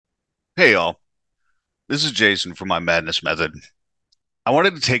Hey y'all, this is Jason from My Madness Method. I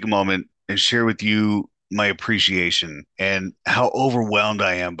wanted to take a moment and share with you my appreciation and how overwhelmed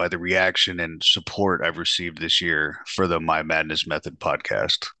I am by the reaction and support I've received this year for the My Madness Method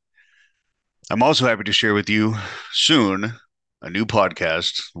podcast. I'm also happy to share with you soon a new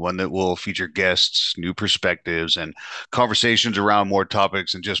podcast, one that will feature guests, new perspectives, and conversations around more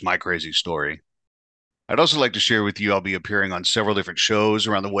topics than just my crazy story. I'd also like to share with you I'll be appearing on several different shows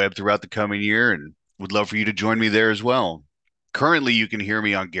around the web throughout the coming year and would love for you to join me there as well. Currently, you can hear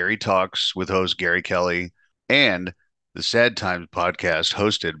me on Gary Talks with host Gary Kelly and the Sad Times podcast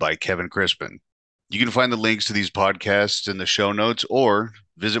hosted by Kevin Crispin. You can find the links to these podcasts in the show notes or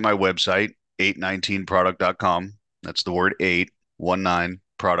visit my website, 819product.com. That's the word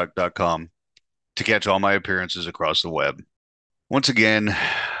 819product.com to catch all my appearances across the web. Once again,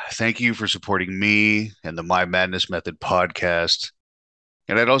 thank you for supporting me and the My Madness Method podcast.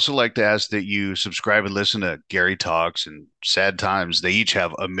 And I'd also like to ask that you subscribe and listen to Gary Talks and Sad Times. They each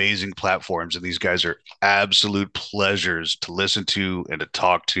have amazing platforms, and these guys are absolute pleasures to listen to and to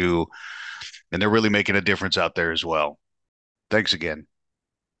talk to. And they're really making a difference out there as well. Thanks again.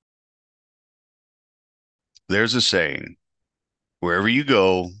 There's a saying, wherever you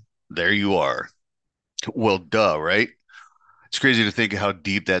go, there you are. Well, duh, right? It's crazy to think how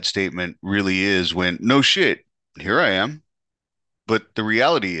deep that statement really is when, no shit, here I am. But the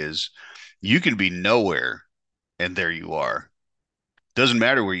reality is, you can be nowhere and there you are. Doesn't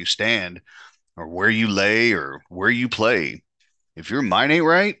matter where you stand or where you lay or where you play. If your mind ain't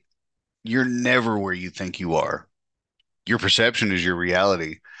right, you're never where you think you are. Your perception is your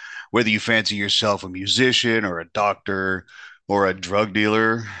reality. Whether you fancy yourself a musician or a doctor or a drug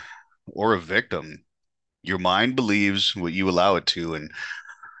dealer or a victim, your mind believes what you allow it to, and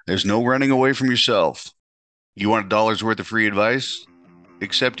there's no running away from yourself. You want a dollar's worth of free advice?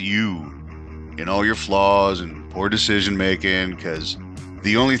 Accept you in all your flaws and poor decision making, because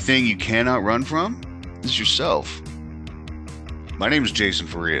the only thing you cannot run from is yourself. My name is Jason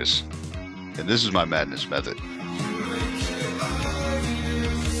Farias, and this is my Madness Method.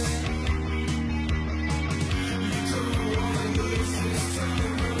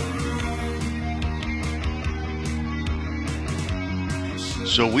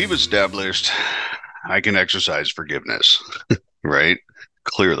 So we've established I can exercise forgiveness, right?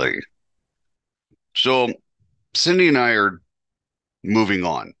 Clearly. So Cindy and I are moving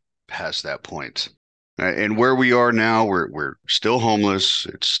on past that point. And where we are now, we're still homeless.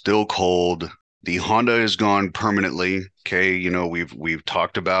 It's still cold. The Honda is gone permanently. Okay, we've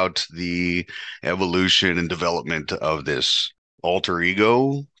talked about the evolution and development of this alter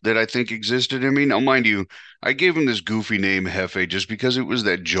ego that I think existed in me. Now, mind you, I gave him this goofy name Hefe just because it was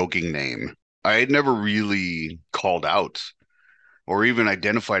that joking name. I had never really called out or even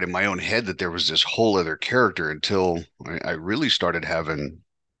identified in my own head that there was this whole other character until I really started having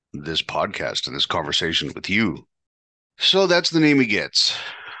this podcast and this conversation with you. So that's the name he gets.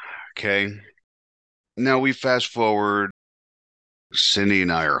 Okay. Now we fast forward. Cindy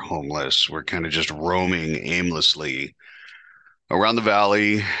and I are homeless. We're kind of just roaming aimlessly around the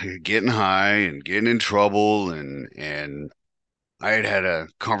valley, getting high and getting in trouble. And I had a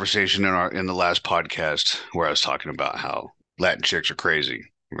conversation in the last podcast where I was talking about how Latin chicks are crazy,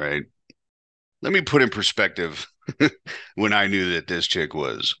 right? Let me put in perspective when I knew that this chick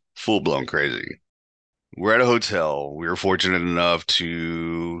was full blown crazy. We're at a hotel. We were fortunate enough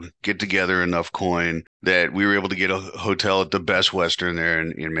to get together enough coin that we were able to get a hotel at the Best Western there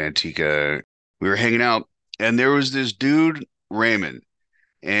in Manteca. We were hanging out, and there was this dude, Raymond,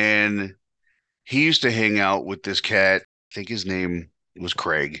 and he used to hang out with this cat. I think his name was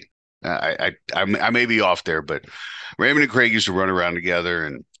Craig. I may be off there, but Raymond and Craig used to run around together,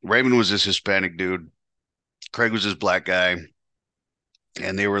 and Raymond was this Hispanic dude. Craig was this black guy,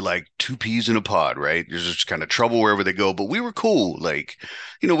 and they were like two peas in a pod, right? There's just kind of trouble wherever they go, but we were cool. Like,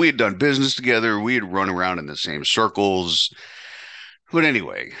 we had done business together. We had run around in the same circles. But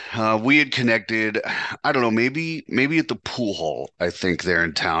anyway, we had connected. I don't know, maybe at the pool hall. I think there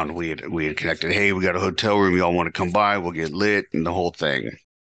in town we had connected. Hey, we got a hotel room. Y'all want to come by? We'll get lit and the whole thing.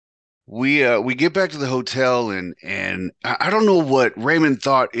 We get back to the hotel and I don't know what Raymond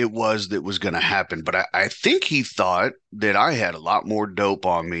thought it was that was going to happen, but I think he thought that I had a lot more dope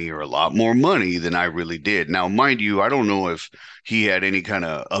on me or a lot more money than I really did. Now, mind you, I don't know if he had any kind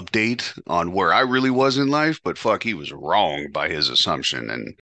of update on where I really was in life, but fuck, he was wrong by his assumption.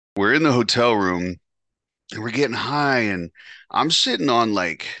 And we're in the hotel room and we're getting high, and I'm sitting on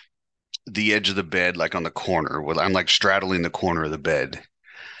like the edge of the bed, like on the corner. Well, I'm like straddling the corner of the bed,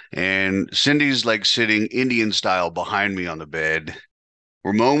 and Cindy's like sitting Indian style behind me on the bed.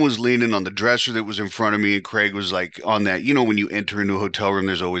 Ramon was leaning on the dresser that was in front of me, and Craig was like on that. You know, when you enter into a hotel room,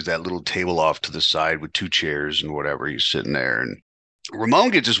 there's always that little table off to the side with two chairs and whatever. He's sitting there, and Ramon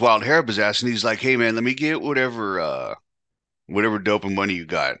gets his wild hair up his ass, and he's like, "Hey, man, let me get whatever dope and money you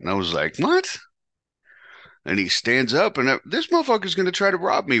got." And I was like, "What?" And he stands up, and this motherfucker's gonna try to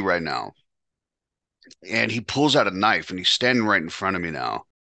rob me right now. And he pulls out a knife, and he's standing right in front of me now.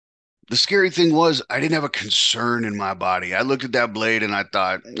 The scary thing was I didn't have a concern in my body. I looked at that blade and I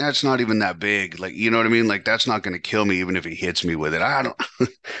thought, that's not even that big. Like, you know what I mean? Like, that's not going to kill me even if he hits me with it. I don't,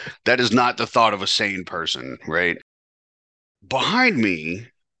 that is not the thought of a sane person, right? Behind me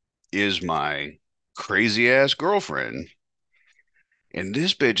is my crazy ass girlfriend. And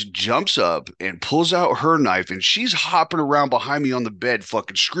this bitch jumps up and pulls out her knife, and she's hopping around behind me on the bed,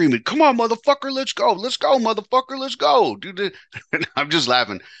 fucking screaming, "Come on, motherfucker, let's go, motherfucker, let's go, dude!" And I'm just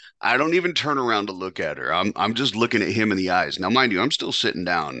laughing. I don't even turn around to look at her. I'm just looking at him in the eyes. Now, mind you, I'm still sitting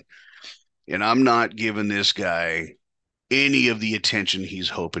down, and I'm not giving this guy any of the attention he's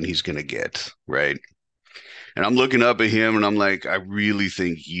hoping he's gonna get, right? And I'm looking up at him, and I'm like, I really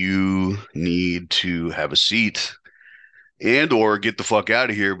think you need to have a seat and or get the fuck out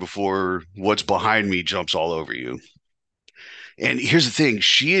of here before what's behind me jumps all over you. And here's the thing,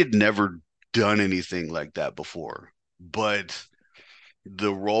 she had never done anything like that before. But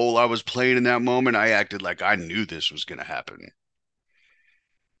the role I was playing in that moment, I acted like I knew this was going to happen.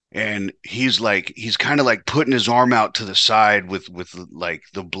 And he's kind of like putting his arm out to the side with like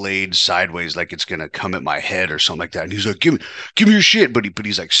the blade sideways, like it's gonna come at my head or something like that. And he's like, give me your shit, but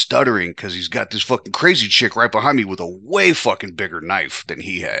he's like stuttering because he's got this fucking crazy chick right behind me with a way fucking bigger knife than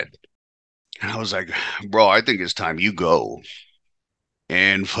he had. And I was like, bro, I think it's time you go.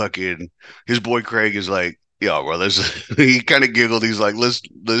 And fucking his boy Craig is like, yeah, bro, let's he kind of giggled. He's like, let's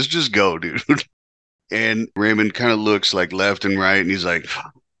just go, dude. And Raymond kind of looks like left and right, and he's like,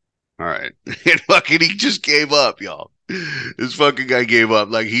 all right. And fucking he just gave up, y'all. This fucking guy gave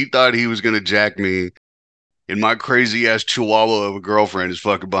up. Like he thought he was gonna jack me. And my crazy ass chihuahua of a girlfriend is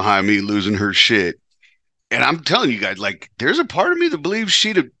fucking behind me losing her shit. And I'm telling you guys, like, there's a part of me that believes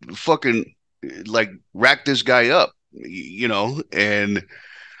she'd have fucking like racked this guy up, you know? And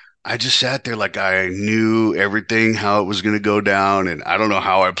I just sat there like I knew everything, how it was gonna go down. And I don't know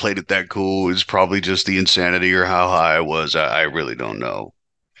how I played it that cool. It's probably just the insanity or how high I was. I really don't know.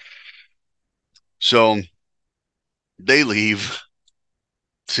 So they leave.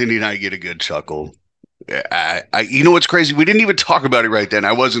 Cindy and I get a good chuckle. You know what's crazy? We didn't even talk about it right then.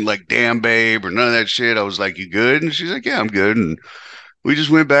 I wasn't like, "Damn, babe," or none of that shit. I was like, "You good?" And she's like, "Yeah, I'm good." And we just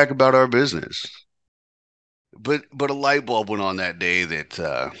went back about our business. But a light bulb went on that day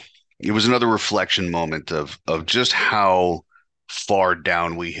that it was another reflection moment of just how far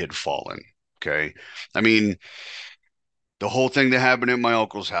down we had fallen. Okay, I mean, the whole thing that happened at my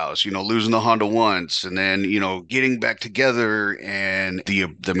uncle's house, losing the Honda once, and then getting back together, and the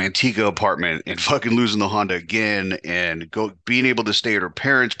Manteca apartment, and fucking losing the Honda again, and go being able to stay at her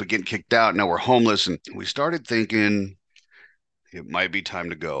parents but getting kicked out. Now we're homeless, and we started thinking it might be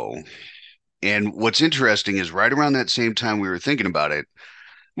time to go. And what's interesting is right around that same time we were thinking about it,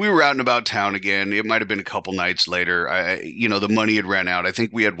 we were out and about town again. It might have been a couple nights later. The money had ran out. I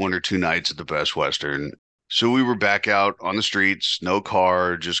think we had one or two nights at the Best Western. So we were back out on the streets, no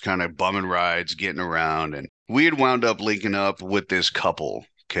car, just kind of bumming rides, getting around. And we had wound up linking up with this couple.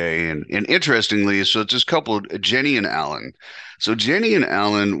 Okay. And interestingly, so it's this couple, Jenny and Alan. So Jenny and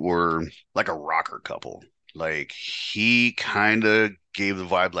Alan were like a rocker couple. Like he kind of gave the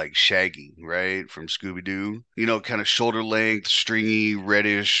vibe like Shaggy, right? From Scooby Doo. Kind of shoulder length, stringy,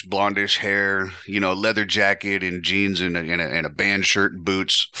 reddish, blondish hair, leather jacket and jeans and a band shirt and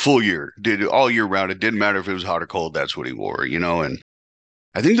boots, full year. Did it all year round. It didn't matter if it was hot or cold, that's what he wore. And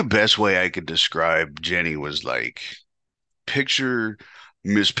I think the best way I could describe Jenny was like picture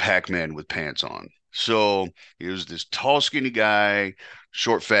Miss Pac-Man with pants on. So he was this tall, skinny guy,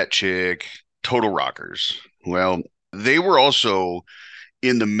 short, fat chick, total rockers. Well, they were also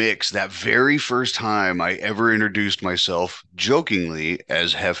in the mix that very first time I ever introduced myself jokingly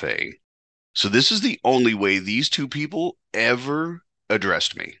as Hefe. So this is the only way these two people ever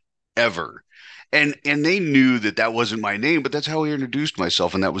addressed me, ever. And they knew that that wasn't my name, but that's how I introduced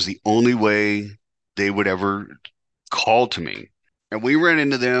myself, and that was the only way they would ever call to me. And we ran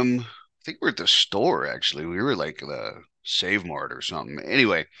into them. I think we're at the store actually. We were like the Save Mart or something.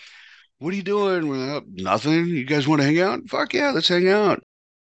 Anyway, what are you doing? We're like, nothing. You guys want to hang out? Fuck yeah, let's hang out.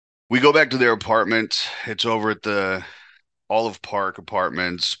 We go back to their apartment. It's over at the Olive Park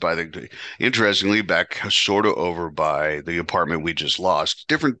Apartments interestingly, back sort of over by the apartment we just lost.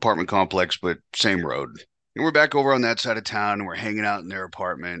 Different apartment complex, but same road. And we're back over on that side of town and we're hanging out in their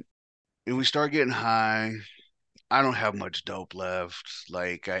apartment and we start getting high. I don't have much dope left.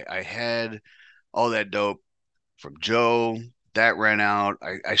 Like I had all that dope from Joe. That ran out.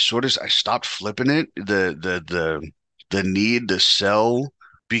 I sort of I stopped flipping it. The need to sell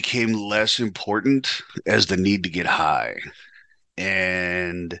became less important as the need to get high.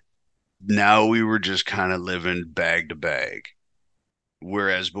 And now we were just kind of living bag to bag.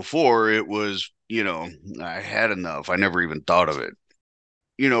 Whereas before it was, I had enough. I never even thought of it.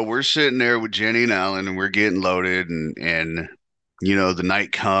 We're sitting there with Jenny and Alan and we're getting loaded and the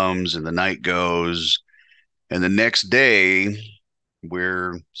night comes and the night goes. And the next day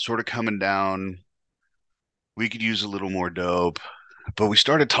we're sort of coming down. We could use a little more dope. But we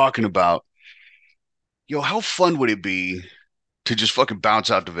started talking about, how fun would it be to just fucking bounce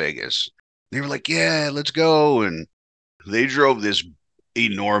out to Vegas? They were like, yeah, let's go. And they drove this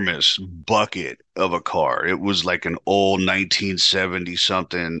enormous bucket of a car. It was like an old 1970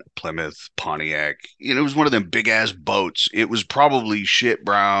 something Plymouth Pontiac. It was one of them big ass boats. It was probably shit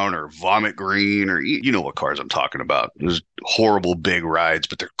brown or vomit green or you know what cars I'm talking about. It was horrible big rides,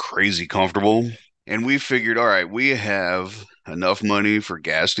 but they're crazy comfortable. And we figured, all right, we have enough money for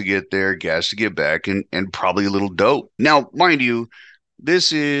gas to get there, gas to get back, and probably a little dope. Now, mind you,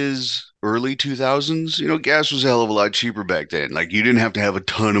 this is early 2000s. Gas was a hell of a lot cheaper back then. Like you didn't have to have a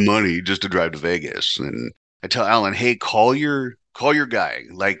ton of money just to drive to Vegas. And I tell Alan, hey, call your guy.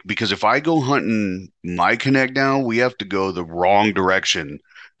 Like, because if I go hunting my connect now, we have to go the wrong direction.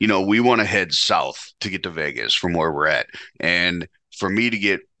 We want to head south to get to Vegas from where we're at. And for me to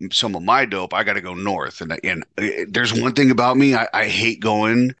get some of my dope, I got to go north. And there's one thing about me, I hate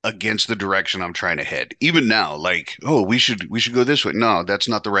going against the direction I'm trying to head. Even now, like, oh, we should go this way. No, that's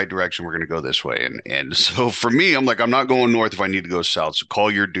not the right direction. We're going to go this way. And so for me, I'm like, I'm not going north if I need to go south. So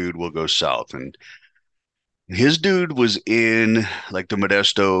call your dude, we'll go south. And his dude was in like the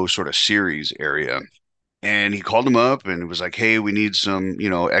Modesto sort of Ceres area. And he called him up and was like, hey, we need some,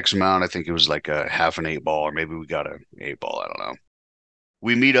 X amount. I think it was like a half an 8 ball, or maybe we got a 8 ball. I don't know.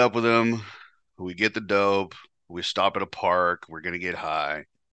 We meet up with him. We get the dope. We stop at a park. We're gonna get high,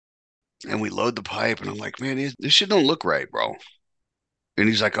 and we load the pipe. And I'm like, man, this shit don't look right, bro. And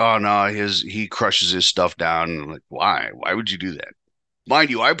he's like, oh no, he crushes his stuff down. And I'm like, why? Why would you do that?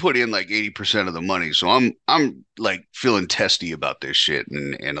 Mind you, I put in like 80% of the money, so I'm like feeling testy about this shit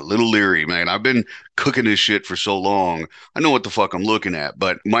and a little leery, man. I've been cooking this shit for so long. I know what the fuck I'm looking at,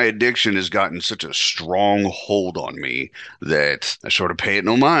 but my addiction has gotten such a strong hold on me that I sort of pay it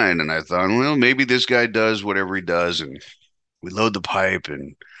no mind. And I thought, well, maybe this guy does whatever he does, and we load the pipe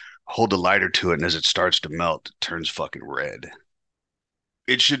and hold the lighter to it, and as it starts to melt, it turns fucking red.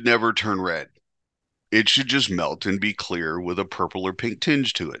 It should never turn red. It should just melt and be clear with a purple or pink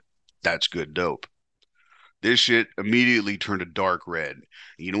tinge to it. That's good dope. This shit immediately turned a dark red.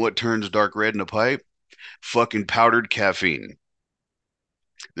 You know what turns dark red in a pipe? Fucking powdered caffeine.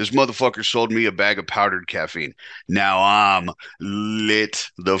 This motherfucker sold me a bag of powdered caffeine. Now I'm lit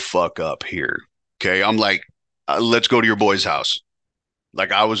the fuck up here. Okay. I'm like, let's go to your boy's house.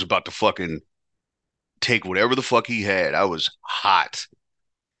 Like I was about to fucking take whatever the fuck he had. I was hot.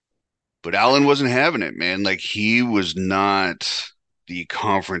 But Alan wasn't having it, man. Like he was not the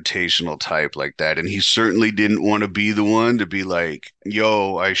confrontational type like that. And he certainly didn't want to be the one to be like,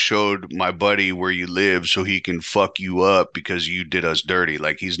 yo, I showed my buddy where you live so he can fuck you up because you did us dirty.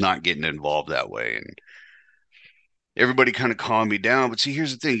 Like he's not getting involved that way. And everybody kind of calmed me down. But see,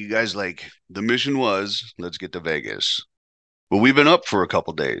 here's the thing, you guys, like the mission was let's get to Vegas. But we've been up for a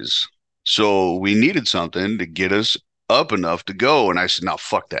couple days. So we needed something to get us up enough to go. And I said, no,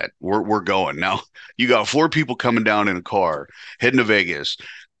 fuck that. We're going. Now you got 4 people coming down in a car heading to Vegas.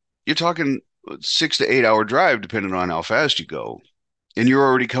 You're talking 6 to 8 hour drive, depending on how fast you go. And you're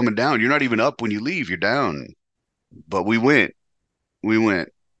already coming down. You're not even up when you leave, you're down. But we went. We went.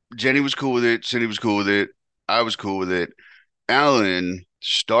 Jenny was cool with it. Cindy was cool with it. I was cool with it. Alan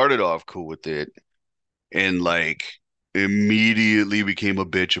started off cool with it and like immediately became a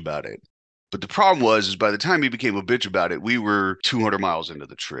bitch about it. But the problem was, is by the time he became a bitch about it, we were 200 miles into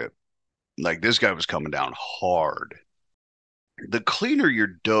the trip. Like this guy was coming down hard. The cleaner your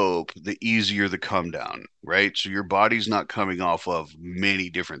dope, the easier the come down, right? So your body's not coming off of many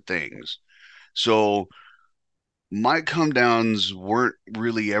different things. So my come downs weren't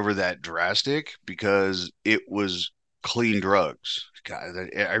really ever that drastic because it was clean drugs. God,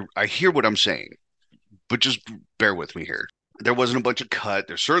 I hear what I'm saying, but just bear with me here. There wasn't a bunch of cut.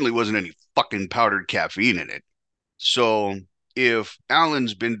 There certainly wasn't any fucking powdered caffeine in it. So if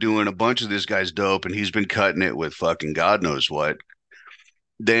Alan's been doing a bunch of this guy's dope and he's been cutting it with fucking God knows what,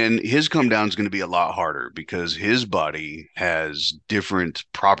 then his come down is going to be a lot harder because his body has different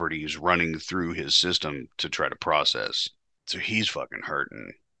properties running through his system to try to process. So he's fucking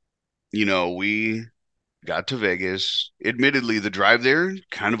hurting. We got to Vegas. Admittedly, the drive there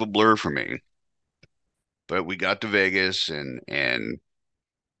kind of a blur for me, but we got to Vegas and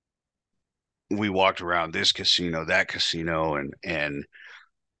we walked around this casino, that casino, and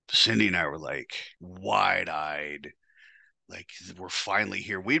Cindy and I were like wide-eyed, like we're finally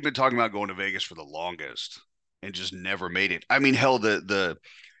here. We'd been talking about going to Vegas for the longest and just never made it. I mean, hell, the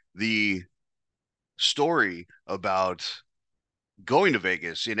story about going to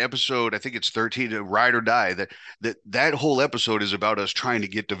Vegas in episode, I think it's 13, Ride or Die, that whole episode is about us trying to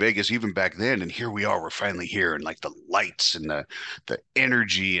get to Vegas even back then. And here we are, we're finally here, and like the lights and the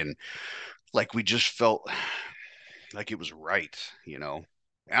energy, and like we just felt like it was right, you know.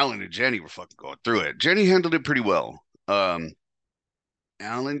 Alan and Jenny were fucking going through it. Jenny handled it pretty well.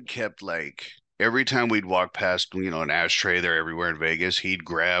 Alan kept like every time we'd walk past, an ashtray there everywhere in Vegas, he'd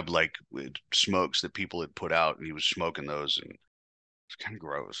grab like smokes that people had put out and he was smoking those, and it's kind of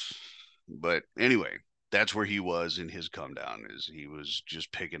gross. But anyway, that's where he was in his come down, is he was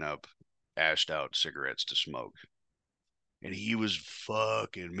just picking up ashed out cigarettes to smoke. And he was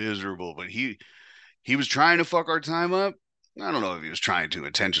fucking miserable, but he was trying to fuck our time up. I don't know if he was trying to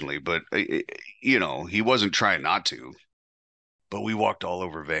intentionally, but he wasn't trying not to. But we walked all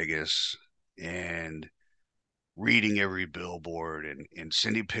over Vegas and reading every billboard, and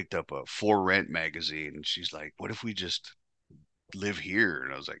Cindy picked up a For Rent magazine, and she's like, "What if we just live here?"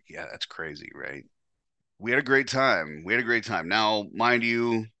 And I was like, "Yeah, that's crazy, right?" We had a great time. We had a great time. Now, mind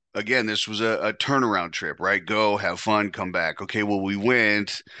you, again, this was a turnaround trip, right? Go, have fun, come back. Okay, well, we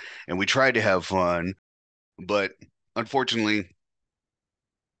went and we tried to have fun, but unfortunately,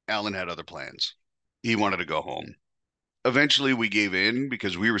 Alan had other plans. He wanted to go home. Eventually, we gave in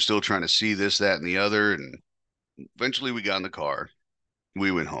because we were still trying to see this, that, and the other. And eventually, we got in the car.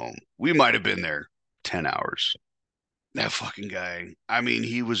 We went home. We might have been there 10 hours. That fucking guy, I mean,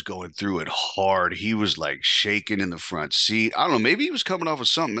 he was going through it hard. He was like shaking in the front seat. I don't know, maybe he was coming off of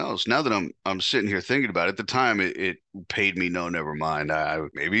something else. Now that I'm sitting here thinking about it, at the time it paid me no, never mind.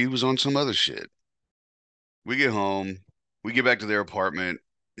 Maybe he was on some other shit. We get home, we get back to their apartment,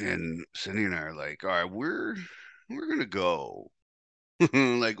 and Cindy and I are like, all right, we're gonna go.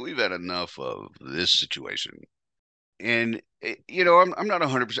 Like we've had enough of this situation. And I'm not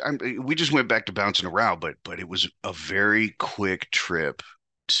 100%. We just went back to bouncing around, but it was a very quick trip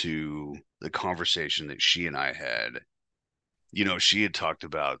to the conversation that she and I had. She had talked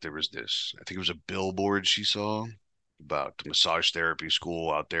about, there was this, I think it was a billboard she saw about the massage therapy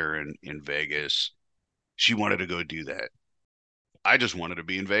school out there in Vegas. She wanted to go do that. I just wanted to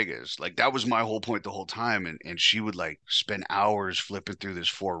be in Vegas. Like that was my whole point the whole time. And she would like spend hours flipping through this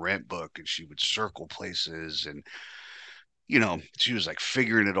For Rent book, and she would circle places, and she was like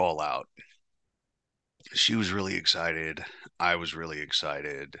figuring it all out. She was really excited. I was really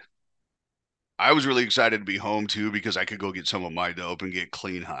excited. I was really excited to be home too because I could go get some of my dope and get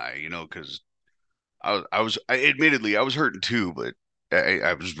clean high, because admittedly, I was hurting too, but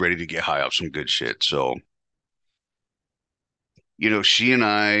I was ready to get high off some good shit. So, she and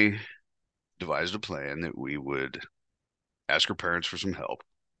I devised a plan that we would ask her parents for some help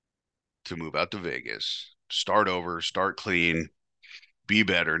to move out to Vegas, start over, start clean, be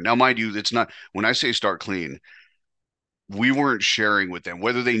better. Now, mind you, it's not, when I say start clean, we weren't sharing with them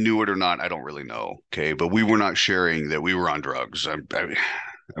whether they knew it or not. I don't really know. Okay, but we were not sharing that we were on drugs. I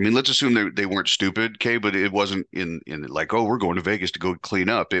mean, let's assume they weren't stupid. Okay, but it wasn't in like, oh, we're going to Vegas to go clean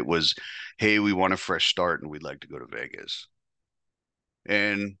up. It was, hey, we want a fresh start and we'd like to go to Vegas.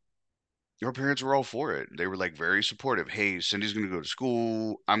 And our parents were all for it. They were like very supportive. Hey, Cindy's going to go to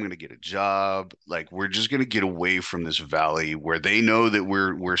school. I'm going to get a job. Like we're just going to get away from this valley where they know that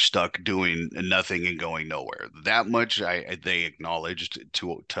we're stuck doing nothing and going nowhere. That much they acknowledged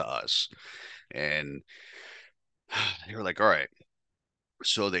to us. And they were like, "All right."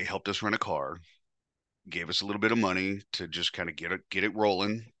 So they helped us rent a car, gave us a little bit of money to just kind of get it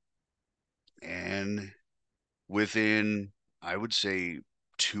rolling. And within, I would say,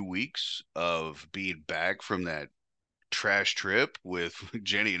 2 weeks of being back from that trash trip with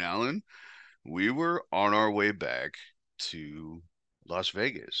Jenny and Alan, we were on our way back to Las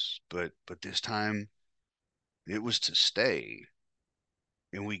Vegas. But this time it was to stay.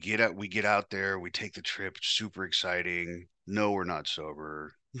 And we get out there, we take the trip, super exciting. No, we're not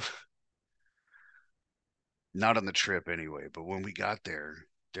sober. Not on the trip anyway, but when we got there,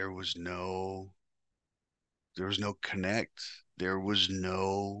 there was no there was no connect. There was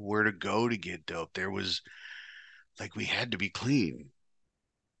nowhere to go to get dope. There was like we had to be clean.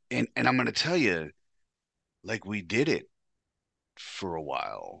 And I'm gonna tell you, like we did it for a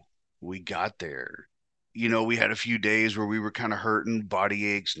while. We got there. We had a few days where we were kind of hurting, body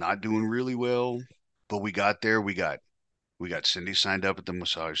aches, not doing really well, but we got there. We got Cindy signed up at the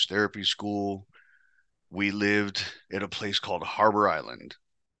massage therapy school. We lived at a place called Harbor Island.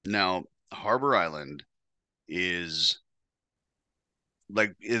 Now, Harbor Island is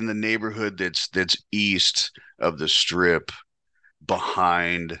like in the neighborhood that's east of the strip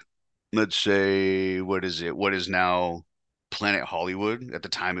behind, let's say, what is it? What is now Planet Hollywood? At the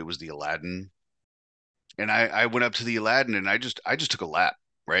time it was the Aladdin. And I went up to the Aladdin and I just took a lap,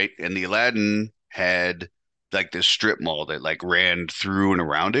 right? And the Aladdin had like this strip mall that like ran through and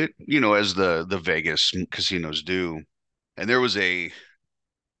around it, as the Vegas casinos do. And there was an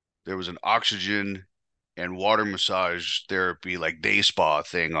oxygen and water massage therapy like day spa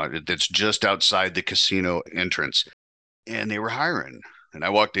thing on it that's just outside the casino entrance. And they were hiring. And I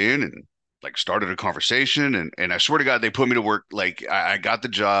walked in and like started a conversation and I swear to God, they put me to work. Like I got the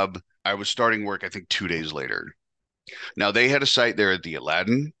job. I was starting work, I think 2 days later. Now they had a site there at the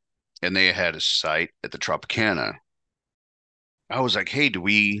Aladdin and they had a site at the Tropicana. I was like, hey, do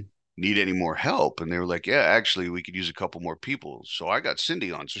we need any more help? And they were like, yeah, actually, we could use a couple more people. So I got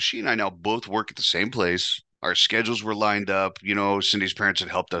Cindy on. So she and I now both work at the same place. Our schedules were lined up. Cindy's parents had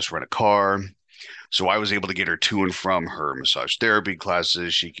helped us rent a car. So I was able to get her to and from her massage therapy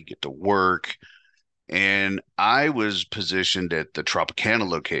classes. She could get to work. And I was positioned at the Tropicana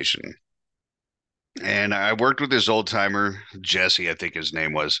location. And I worked with this old timer, Jesse, I think his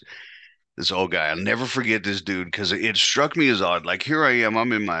name was, this old guy. I'll never forget this dude because it struck me as odd. Like here I am,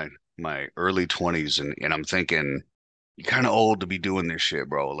 I'm in my early 20s and I'm thinking, you're kind of old to be doing this shit,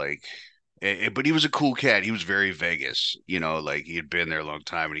 bro. Like, but he was a cool cat. He was very Vegas, like he had been there a long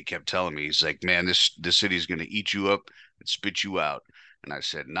time and he kept telling me, he's like, man, this city's gonna eat you up and spit you out. And I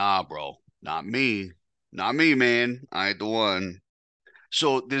said, nah, bro, not me. Not me, man. I ain't the one.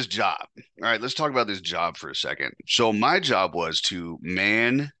 So this job, all right, let's talk about this job for a second. So my job was to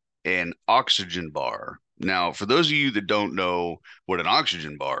man an oxygen bar. Now, for those of you that don't know what an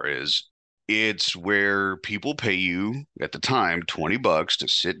oxygen bar is, it's where people pay you at the time $20 to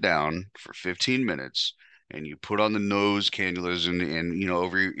sit down for 15 minutes and you put on the nose cannulas and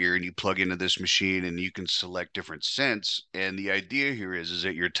over your ear and you plug into this machine and you can select different scents. And the idea here is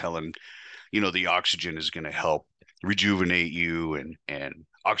that you're telling the oxygen is going to help rejuvenate you and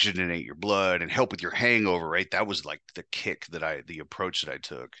oxygenate your blood and help with your hangover, right? That was like the approach that I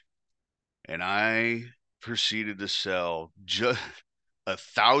took. And I proceeded to sell just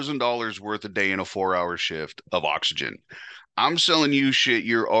 $1,000 worth a day in a 4-hour shift of oxygen. I'm selling you shit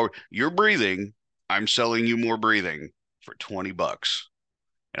you're breathing. I'm selling you more breathing for $20.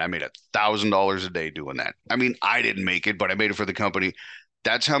 And I made $1,000 a day doing that. I mean, I didn't make it, but I made it for the company.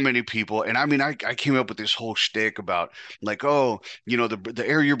 That's how many people. And I mean, I came up with this whole shtick about like, oh, the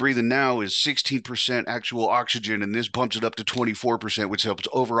air you're breathing now is 16% actual oxygen, and this bumps it up to 24%, which helps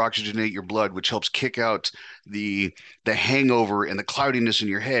over oxygenate your blood, which helps kick out the the hangover and the cloudiness in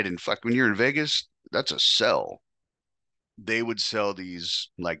your head. And fuck, when you're in Vegas, that's a sell. They would sell these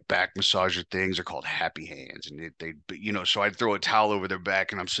like back massager things. They're called happy hands. And so I'd throw a towel over their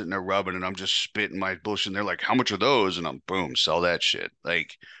back and I'm sitting there rubbing and I'm just spitting my bullshit. And they're like, how much are those? And I'm boom, sell that shit.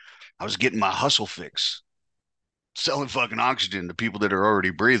 Like I was getting my hustle fix, selling fucking oxygen to people that are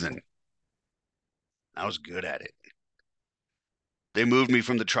already breathing. I was good at it. They moved me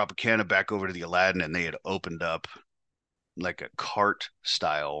from the Tropicana back over to the Aladdin and they had opened up like a cart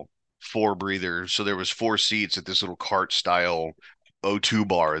style four breathers. So there was four seats at this little cart style O2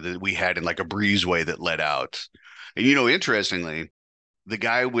 bar that we had in like a breezeway that led out. And interestingly, the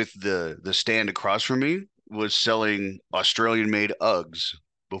guy with the stand across from me was selling Australian made Uggs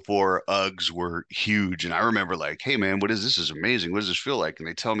before Uggs were huge. And I remember like, hey man, what is this? This is amazing. What does this feel like? And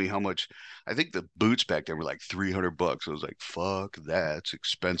they tell me how much. I think the boots back then were like $300. I was like, fuck, that's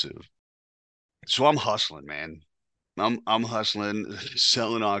expensive. So I'm hustling, man. I'm hustling,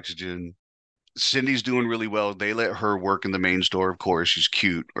 selling oxygen. Cindy's doing really well. They let her work in the main store, of course. She's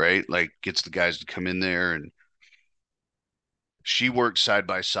cute, right? Like gets the guys to come in there and she worked side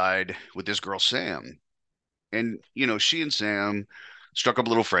by side with this girl Sam. And she and Sam struck up a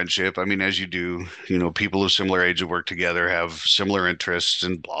little friendship. I mean, as you do, people of similar age who work together have similar interests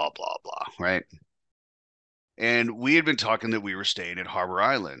and blah blah blah, right? And we had been talking that we were staying at Harbor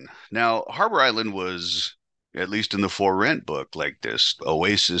Island. Now, Harbor Island was, at least in the For Rent book, like this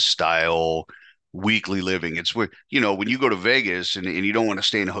Oasis style weekly living. It's where, when you go to Vegas and you don't want to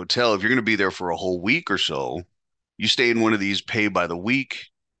stay in a hotel, if you're going to be there for a whole week or so, you stay in one of these pay by the week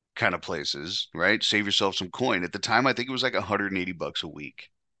kind of places, right? Save yourself some coin. At the time, I think it was like $180 a week.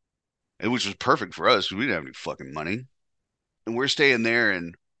 and which was perfect for us because we didn't have any fucking money. And we're staying there,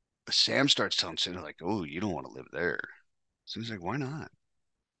 and Sam starts telling Cindy like, "Oh, you don't want to live there." So he's like, "Why not?"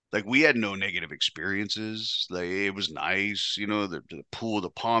 Like we had no negative experiences. Like it was nice, the pool, the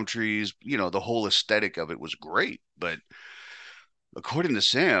palm trees, the whole aesthetic of it was great. But according to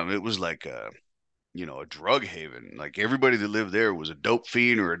Sam, it was like a drug haven. Like everybody that lived there was a dope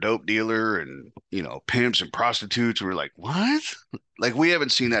fiend or a dope dealer and, pimps and prostitutes. We were like, what? Like we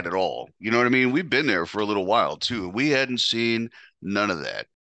haven't seen that at all. You know what I mean? We've been there for a little while too. We hadn't seen none of that.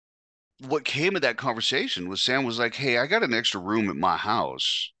 What came of that conversation was Sam was like, hey, I got an extra room at my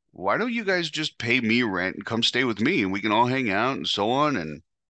house. Why don't you guys just pay me rent and come stay with me and we can all hang out and so on? And,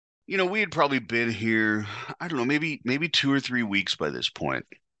 we had probably been here, I don't know, maybe 2 or 3 weeks by this point.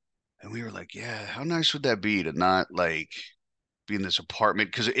 And we were like, yeah, how nice would that be to not like be in this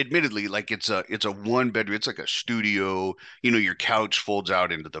apartment? Because admittedly, like it's a one bedroom, it's like a studio. Your couch folds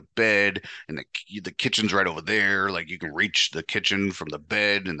out into the bed, and the kitchen's right over there. Like you can reach the kitchen from the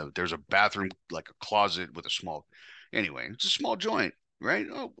bed, and there's a bathroom, like a closet with a small. Anyway, it's a small joint, right?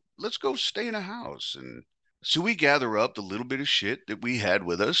 Oh, let's go stay in a house. And so we gather up the little bit of shit that we had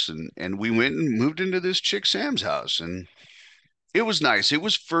with us, and we went and moved into this chick Sam's house, and it was nice. It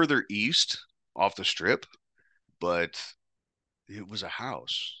was further east off the strip, but it was a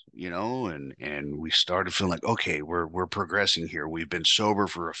house, and we started feeling like, okay, we're progressing here. We've been sober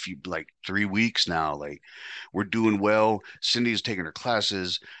for a few like 3 weeks now. Like we're doing well. Cindy's taking her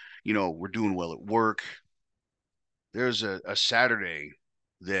classes, we're doing well at work. There's a Saturday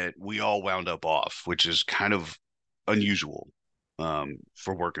that we all wound up off, which is kind of unusual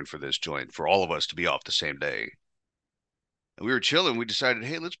for working for this joint, for all of us to be off the same day. We were chilling. We decided,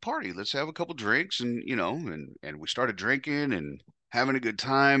 hey, let's party. Let's have a couple drinks, and and we started drinking and having a good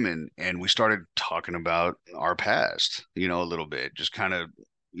time, and we started talking about our past, a little bit. Just kind of,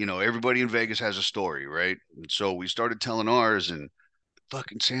 everybody in Vegas has a story, right? And so we started telling ours, and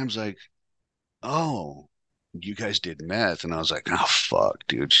fucking Sam's like, "Oh, you guys did meth," and I was like, "Oh fuck,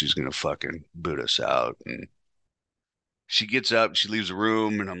 dude, she's gonna fucking boot us out." And she gets up, she leaves the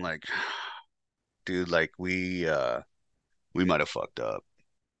room, and I'm like, "Dude, like we might have fucked up."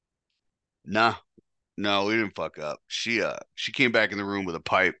 Nah, no, we didn't fuck up. She came back in the room with a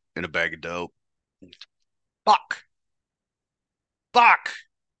pipe and a bag of dope. Fuck. Fuck.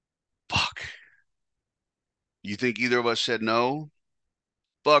 Fuck. You think either of us said no?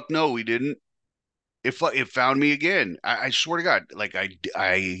 Fuck no, we didn't. It found me again. I swear to God, like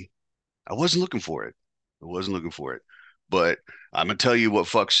I wasn't looking for it. I wasn't looking for it. But I'm gonna tell you what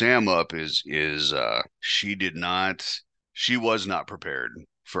fucked Sam up is she was not prepared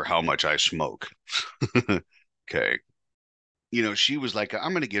for how much I smoke. Okay. She was like,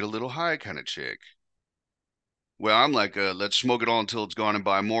 I'm gonna get a little high kind of chick. Well, I'm like, let's smoke it all until it's gone and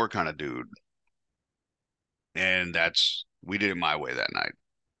buy more kind of dude. And we did it my way that night.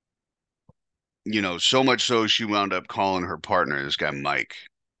 So much so she wound up calling her partner, this guy Mike,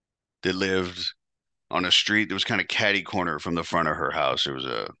 that lived on a street that was kind of catty corner from the front of her house. There was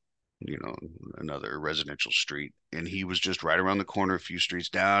you know, another residential street, and he was just right around the corner, a few streets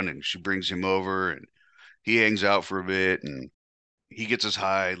down. And she brings him over, and he hangs out for a bit, and he gets us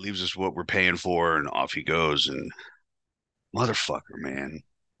high, leaves us what we're paying for, and off he goes. And motherfucker, man,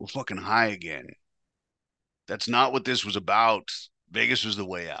 we're fucking high again. That's not what this was about. Vegas was the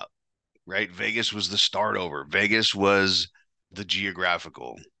way out, right? Vegas was the start over. Vegas was the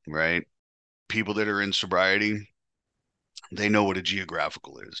geographical, right? People that are in sobriety, they know what a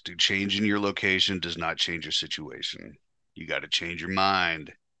geographical is. Dude, changing your location does not change your situation. You got to change your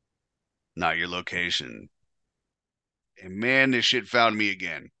mind, not your location. And man, this shit found me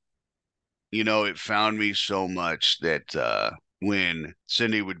again. It found me so much that when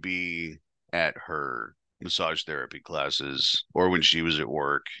Cindy would be at her massage therapy classes or when she was at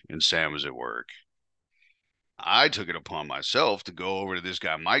work and Sam was at work, I took it upon myself to go over to this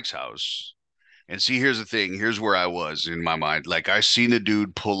guy Mike's house. And see, here's the thing. Here's where I was in my mind. Like I seen the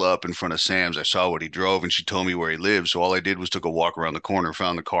dude pull up in front of Sam's. I saw what he drove and she told me where he lived. So all I did was took a walk around the corner,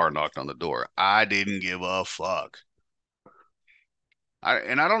 found the car, knocked on the door. I didn't give a fuck.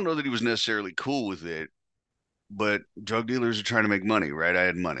 And I don't know that he was necessarily cool with it, but drug dealers are trying to make money, right? I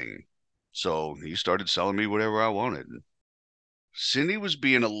had money. So he started selling me whatever I wanted. Cindy was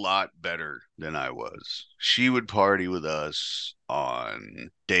being a lot better than I was. She would party with us on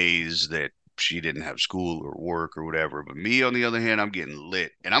days that she didn't have school or work or whatever. But me, on the other hand, I'm getting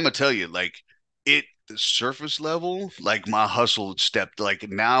lit. And I'm gonna tell you, like the surface level, like my hustle stepped. Like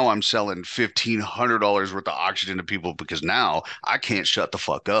now, I'm selling $1,500 worth of oxygen to people because now I can't shut the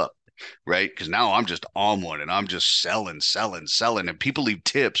fuck up. right? Because now I'm just on one and I'm just selling, selling, selling. And people leave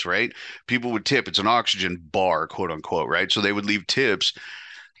tips, right? People would tip. It's an oxygen bar, quote unquote, right? So they would leave tips.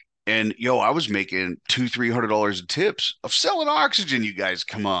 And yo, I was making $200-300 in tips of selling oxygen. You guys,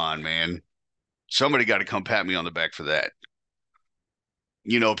 come on, man. Somebody got to come pat me on the back for that.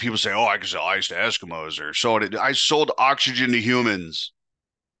 People say, "Oh, I can sell ice to Eskimos," or so did I sold oxygen to humans.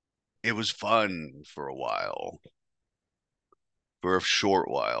 It was fun for a while, for a short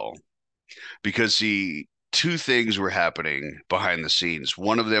while, because see, two things were happening behind the scenes.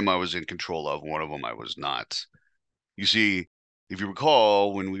 One of them I was in control of, one of them I was not. You see, if you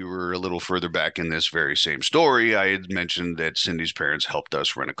recall, when we were a little further back in this very same story, I had mentioned that Cindy's parents helped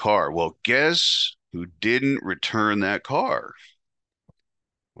us rent a car. Well, guess who didn't return that car?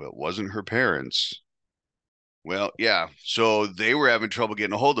 Well, it wasn't her parents. Well, yeah. So they were having trouble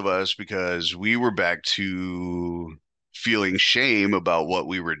getting a hold of us because we were back to feeling shame about what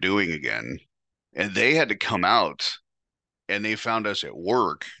we were doing again. And they had to come out and they found us at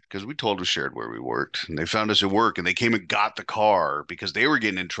work because we told them shared where we worked. And they found us at work and they came and got the car because they were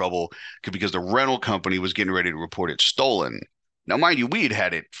getting in trouble because the rental company was getting ready to report it stolen. Now, mind you, we had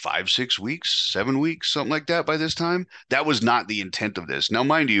had it 5, 6 weeks, 7 weeks, something like that by this time. That was not the intent of this. Now,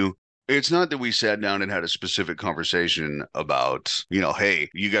 mind you, it's not that we sat down and had a specific conversation about, hey,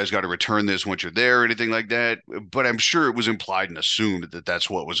 you guys got to return this once you're there or anything like that. But I'm sure it was implied and assumed that that's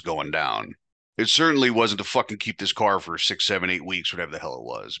what was going down. It certainly wasn't to fucking keep this car for 6, 7, 8 weeks, whatever the hell it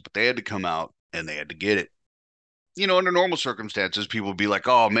was. But they had to come out and they had to get it. Under normal circumstances, people would be like,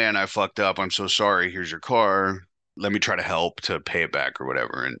 "Oh man, I fucked up. I'm so sorry. Here's your car. Let me try to help to pay it back or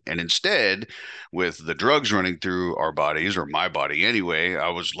whatever." And instead, with the drugs running through our bodies or my body anyway, I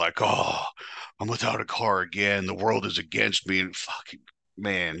was like, "Oh, I'm without a car again. The world is against me." And fucking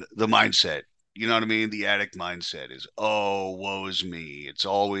man, the mindset. You know what I mean? The addict mindset is, "Oh, woe is me. It's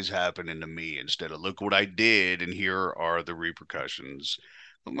always happening to me." Instead of, "Look what I did, and here are the repercussions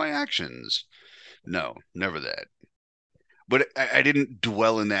of my actions." No, never that. But I didn't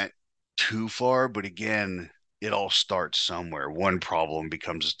dwell in that too far. But again, it all starts somewhere. One problem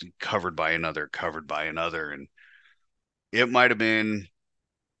becomes covered by another. And it might have been,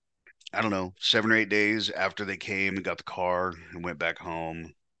 I don't know, 7 or 8 days after they came and got the car and went back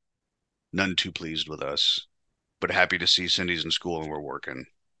home. None too pleased with us, but happy to see Cindy's in school and we're working.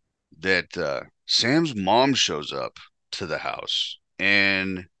 That Sam's mom shows up to the house.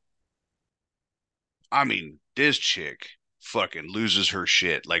 And I mean, this chick fucking loses her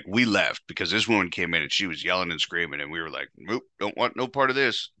shit. Like, we left because this woman came in and she was yelling and screaming, and we were like, "Nope, don't want no part of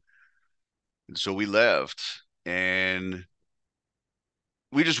this." And so we left and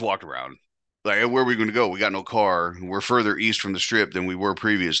we just walked around. Like, where are we going to go? We got no car. We're further east from the strip than we were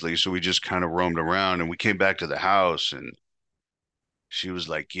previously. So we just kind of roamed around and we came back to the house and she was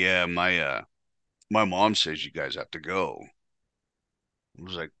like, "Yeah, my mom says you guys have to go." I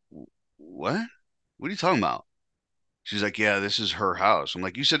was like, "What? What are you talking about?" She's like, "Yeah, this is her house." I'm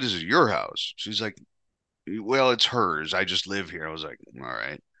like, "You said this is your house." She's like, "Well, it's hers. I just live here." I was like, "All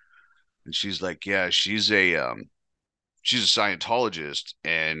right." And she's like, "Yeah, she's a Scientologist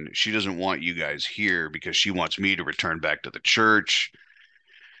and she doesn't want you guys here because she wants me to return back to the church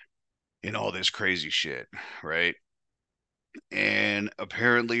and all this crazy shit, right?" And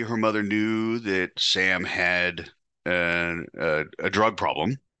apparently her mother knew that Sam had a drug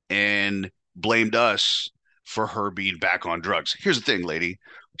problem and blamed us for her being back on drugs. Here's the thing, lady.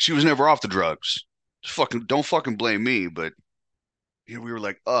 She was never off the drugs. Fucking don't fucking blame me, but we were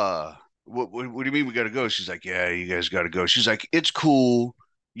like, what do you mean we got to go?" She's like, "Yeah, you guys got to go." She's like, "It's cool.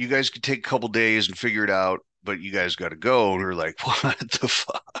 You guys could take a couple days and figure it out, but you guys got to go." And we are like, "What the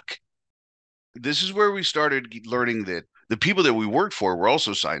fuck?" This is where we started learning that the people that we worked for were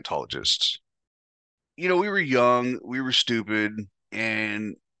also Scientologists. We were young, we were stupid,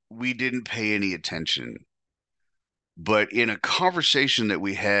 and we didn't pay any attention. But in a conversation that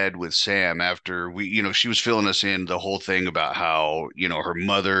we had with Sam after she was filling us in the whole thing about how, her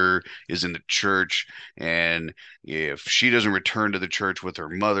mother is in the church, and if she doesn't return to the church with her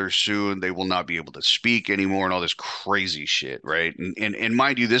mother soon, they will not be able to speak anymore and all this crazy shit, right? And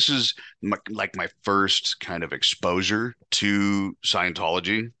mind you, this is like my first kind of exposure to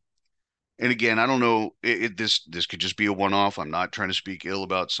Scientology. And again, I don't know. This could just be a one-off. I'm not trying to speak ill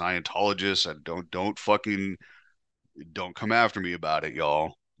about Scientologists. I don't fucking don't come after me about it,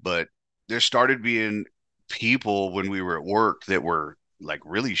 y'all. But there started being people when we were at work that were like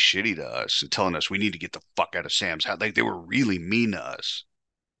really shitty to us and telling us we need to get the fuck out of Sam's house. Like, they were really mean to us,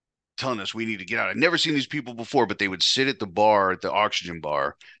 telling us we need to get out. I'd never seen these people before, but they would sit at the bar, at the oxygen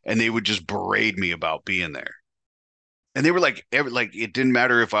bar, and they would just berate me about being there. And they were like, like it didn't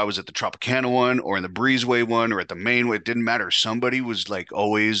matter if I was at the Tropicana one or in the Breezeway one or at the main one. It didn't matter. Somebody was like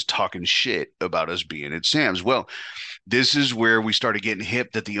always talking shit about us being at Sam's. Well, this is where we started getting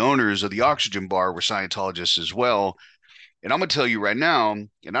hip that the owners of the Oxygen Bar were Scientologists as well. And I'm gonna tell you right now, and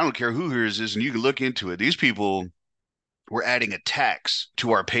I don't care who hears this, and you can look into it. These people were adding a tax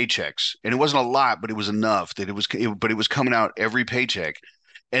to our paychecks, and it wasn't a lot, but it was enough that but it was coming out every paycheck,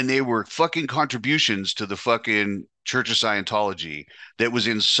 and they were fucking contributions to the fucking Church of Scientology that was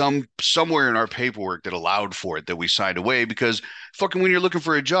in somewhere in our paperwork that allowed for it that we signed away because fucking when you're looking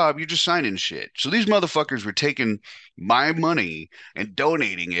for a job, you're just signing shit. So these motherfuckers were taking my money and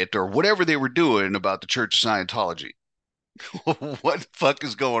donating it or whatever they were doing about the Church of Scientology. What the fuck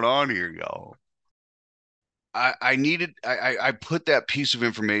is going on here, y'all? I needed I put that piece of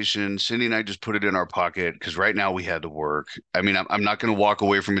information. Cindy and I just put it in our pocket because right now we had to work. I mean, I'm not going to walk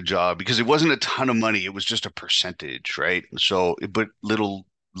away from a job because it wasn't a ton of money. It was just a percentage, right? So, but little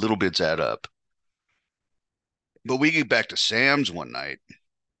bits add up. But we get back to Sam's one night.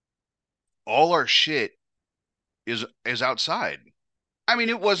 All our shit is outside. I mean,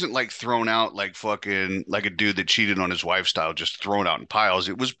 it wasn't like thrown out like fucking like a dude that cheated on his wife style, just thrown out in piles.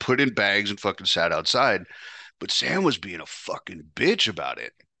 It was put in bags and fucking sat outside. But Sam was being a fucking bitch about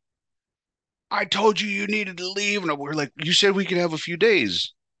it. I told you you needed to leave. And we're like, you said we could have a few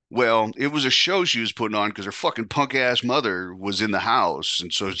days. Well, it was a show she was putting on because her fucking punk ass mother was in the house.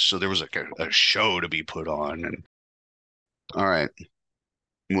 And so there was like a show to be put on. And all right,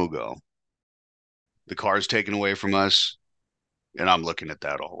 we'll go. The car's taken away from us. And I'm looking at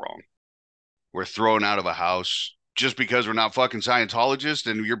that all wrong. We're thrown out of a house just because we're not fucking Scientologists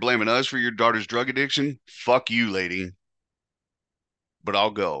and you're blaming us for your daughter's drug addiction. Fuck you, lady. But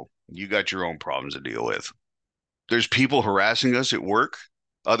I'll go. You got your own problems to deal with. There's people harassing us at work,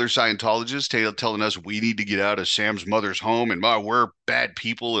 other Scientologists telling us we need to get out of Sam's mother's home and we're bad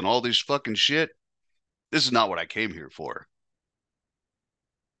people and all this fucking shit. This is not what I came here for.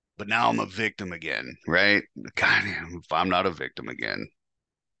 But now I'm a victim again, right? God damn, if I'm not a victim again.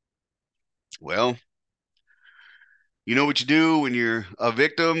 Well, you know what you do when you're a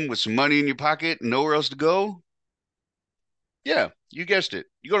victim with some money in your pocket and nowhere else to go? Yeah, you guessed it.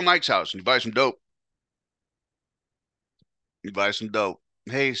 You go to Mike's house and you buy some dope. You buy some dope.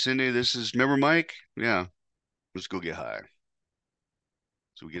 Hey, Cindy, this is, remember Mike? Yeah, let's go get high.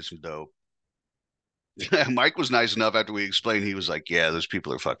 So we get some dope. Mike was nice enough after we explained. He was like, yeah, those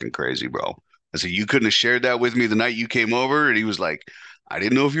people are fucking crazy, bro. I said, you couldn't have shared that with me the night you came over. And he was like, I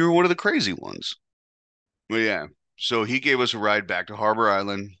didn't know if you were one of the crazy ones. Well, yeah. So he gave us a ride back to Harbor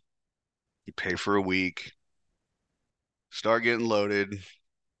Island. You pay for a week, start getting loaded,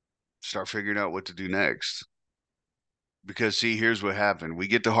 start figuring out what to do next. Because see, here's what happened. We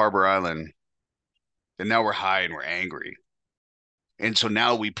get to Harbor Island, and now we're high and we're angry. And so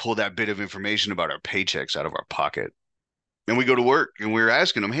now we pull that bit of information about our paychecks out of our pocket. And we go to work and we're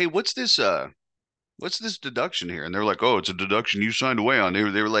asking them, hey, what's this deduction here? And they're like, oh, it's a deduction you signed away on. They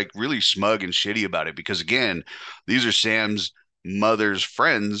were like really smug and shitty about it because again, these are Sam's mother's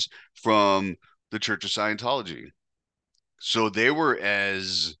friends from the Church of Scientology. So they were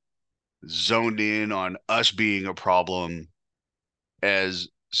as zoned in on us being a problem as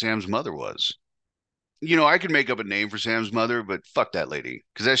Sam's mother was. You know, I could make up a name for Sam's mother, but fuck that lady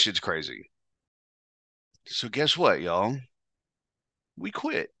because that shit's crazy. So guess what, y'all? We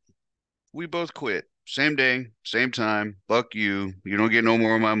quit. We both quit. Same day, same time. Fuck you. You don't get no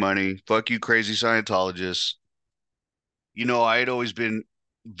more of my money. Fuck you, crazy Scientologists. You know, I had always been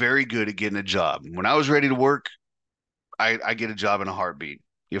very good at getting a job. When I was ready to work, I get a job in a heartbeat.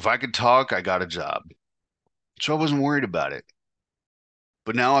 If I could talk, I got a job. So I wasn't worried about it.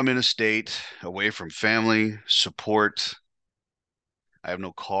 But now I'm in a state away from family, support. I have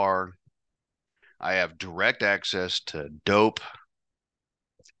no car. I have direct access to dope.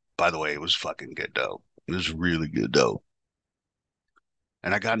 By the way, it was fucking good dope. It was really good dope.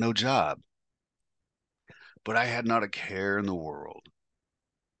 And I got no job. But I had not a care in the world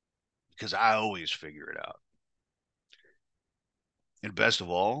because I always figure it out. And best of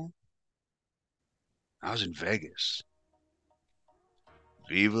all, I was in Vegas.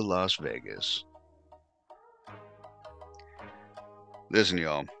 Viva Las Vegas. Listen,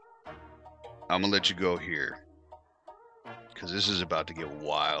 y'all, I'm gonna let you go here because this is about to get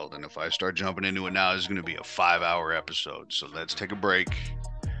wild. And if I start jumping into it now, this is gonna be a 5-hour episode. So let's take a break,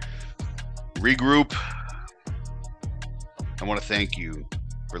 regroup. I want to thank you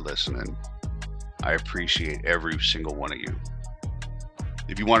for listening. I appreciate every single one of you.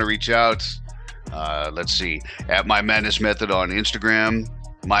 If you want to reach out, let's see, at My Madness Method on Instagram,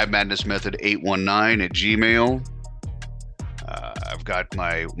 My Madness Method 819 at Gmail. I've got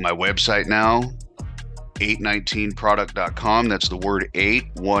my website now, 819product.com. That's the word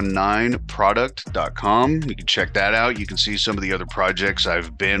 819product.com. You can check that out. You can see some of the other projects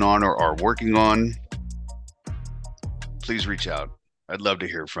I've been on or are working on. Please reach out. I'd love to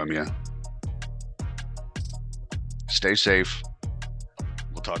hear from you. Stay safe.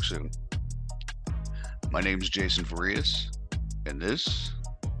 We'll talk soon. My name is Jason Farias, and this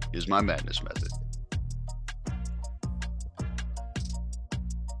is my Madness Method.